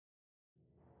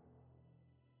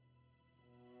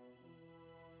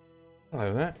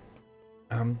Hello there.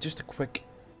 Just a quick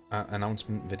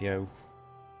announcement video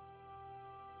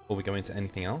before we go into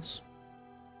anything else.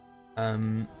 That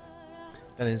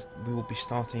is, we will be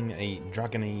starting a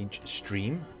Dragon Age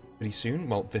stream pretty soon.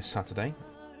 Well, this Saturday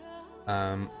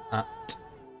at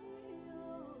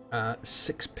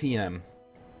 6 PM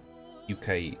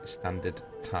UK Standard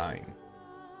Time.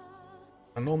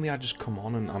 And normally I just come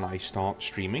on and I start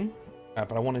streaming.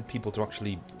 But I wanted people to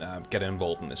actually get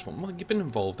involved in this one. Well, you've been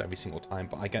involved every single time,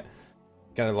 but I get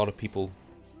a lot of people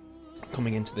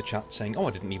coming into the chat saying, "Oh,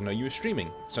 I didn't even know you were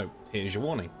streaming." So here's your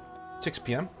warning: 6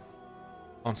 PM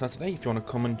on Saturday. If you want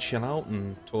to come and chill out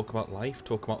and talk about life,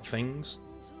 talk about things,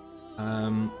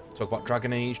 talk about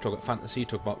Dragon Age, talk about fantasy,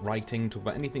 talk about writing, talk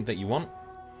about anything that you want,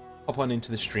 hop on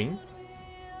into the stream.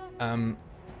 We're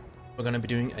going to be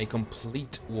doing a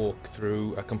complete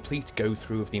walkthrough, a complete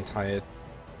go-through of the entire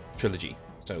trilogy.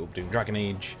 So we'll be doing Dragon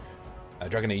Age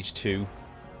 2,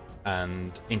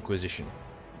 and Inquisition.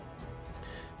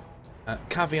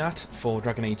 Caveat for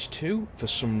Dragon Age 2, for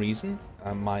some reason,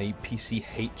 my PC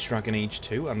hates Dragon Age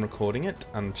 2. I'm recording it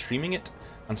and streaming it,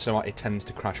 and so it tends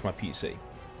to crash my PC.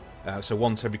 So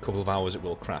once every couple of hours it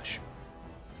will crash.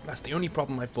 That's the only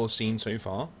problem I've foreseen so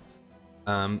far,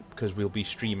 because we'll be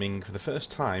streaming, for the first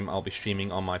time, I'll be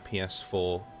streaming on my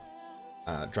PS4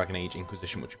 Dragon Age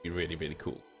Inquisition, which would be really, really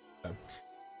cool. So,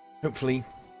 hopefully,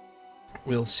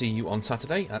 we'll see you on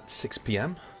Saturday at 6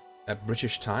 PM at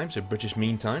British time, so British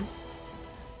Mean Time.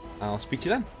 I'll speak to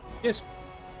you then. Cheers.